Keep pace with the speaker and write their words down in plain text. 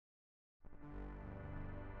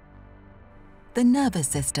The nervous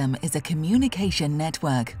system is a communication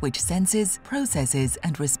network which senses, processes,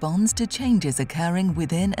 and responds to changes occurring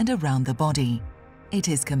within and around the body. It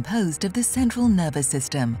is composed of the central nervous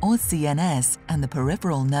system, or CNS, and the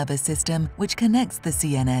peripheral nervous system, which connects the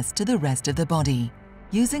CNS to the rest of the body.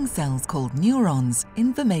 Using cells called neurons,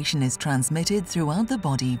 information is transmitted throughout the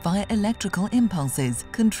body via electrical impulses,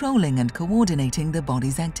 controlling and coordinating the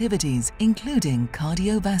body's activities, including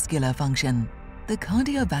cardiovascular function. The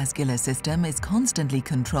cardiovascular system is constantly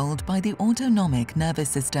controlled by the autonomic nervous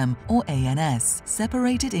system, or ANS,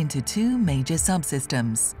 separated into two major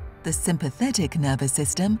subsystems: the sympathetic nervous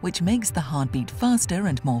system, which makes the heart beat faster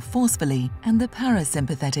and more forcefully, and the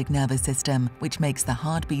parasympathetic nervous system, which makes the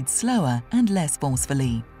heart beat slower and less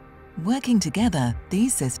forcefully. Working together,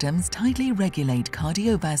 these systems tightly regulate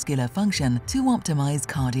cardiovascular function to optimize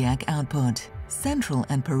cardiac output. Central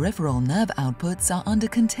and peripheral nerve outputs are under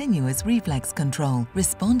continuous reflex control,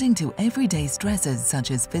 responding to everyday stresses such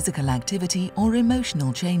as physical activity or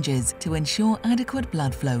emotional changes to ensure adequate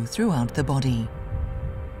blood flow throughout the body.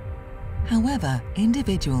 However,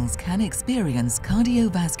 individuals can experience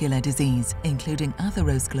cardiovascular disease, including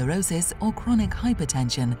atherosclerosis or chronic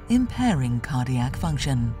hypertension, impairing cardiac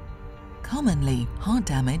function. Commonly, heart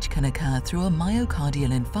damage can occur through a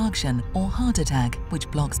myocardial infarction or heart attack, which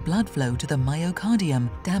blocks blood flow to the myocardium,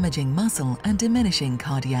 damaging muscle and diminishing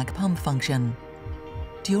cardiac pump function.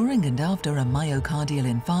 During and after a myocardial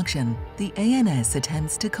infarction, the ANS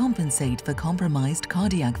attempts to compensate for compromised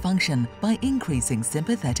cardiac function by increasing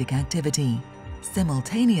sympathetic activity.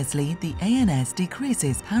 Simultaneously, the ANS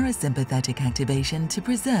decreases parasympathetic activation to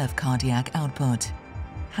preserve cardiac output.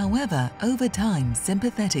 However, over time,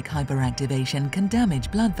 sympathetic hyperactivation can damage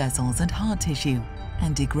blood vessels and heart tissue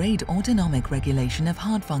and degrade autonomic regulation of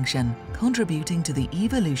heart function, contributing to the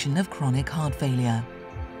evolution of chronic heart failure.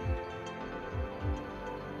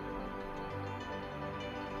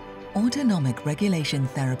 Autonomic Regulation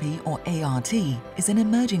Therapy, or ART, is an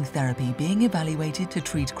emerging therapy being evaluated to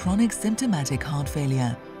treat chronic symptomatic heart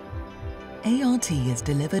failure. ART is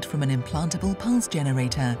delivered from an implantable pulse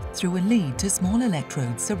generator through a lead to small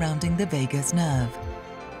electrodes surrounding the vagus nerve.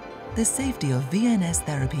 The safety of VNS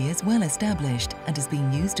therapy is well established and has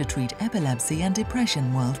been used to treat epilepsy and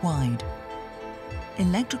depression worldwide.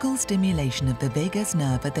 Electrical stimulation of the vagus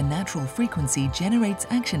nerve at the natural frequency generates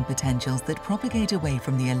action potentials that propagate away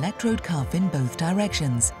from the electrode cuff in both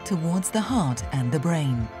directions, towards the heart and the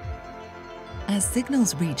brain. As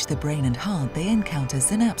signals reach the brain and heart, they encounter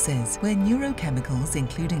synapses, where neurochemicals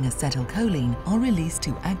including acetylcholine are released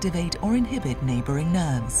to activate or inhibit neighboring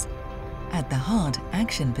nerves. At the heart,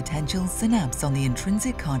 action potentials synapse on the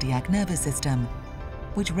intrinsic cardiac nervous system,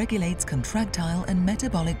 which regulates contractile and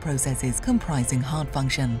metabolic processes comprising heart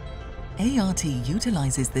function. ART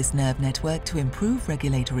utilizes this nerve network to improve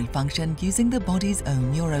regulatory function using the body's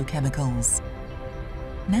own neurochemicals.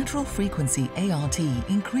 Natural frequency ART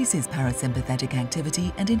increases parasympathetic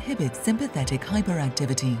activity and inhibits sympathetic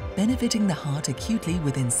hyperactivity, benefiting the heart acutely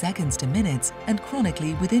within seconds to minutes and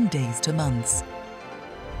chronically within days to months.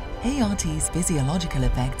 ART's physiological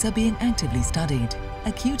effects are being actively studied.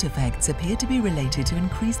 Acute effects appear to be related to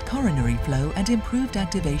increased coronary flow and improved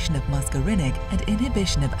activation of muscarinic and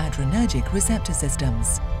inhibition of adrenergic receptor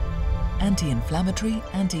systems. Anti-inflammatory,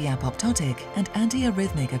 anti-apoptotic, and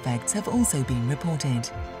antiarrhythmic effects have also been reported.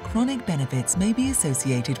 Chronic benefits may be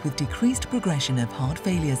associated with decreased progression of heart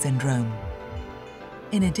failure syndrome.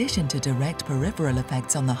 In addition to direct peripheral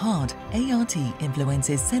effects on the heart, ART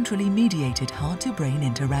influences centrally mediated heart-to-brain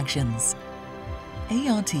interactions.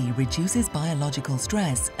 ART reduces biological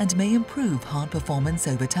stress and may improve heart performance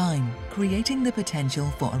over time, creating the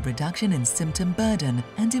potential for a reduction in symptom burden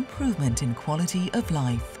and improvement in quality of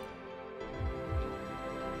life.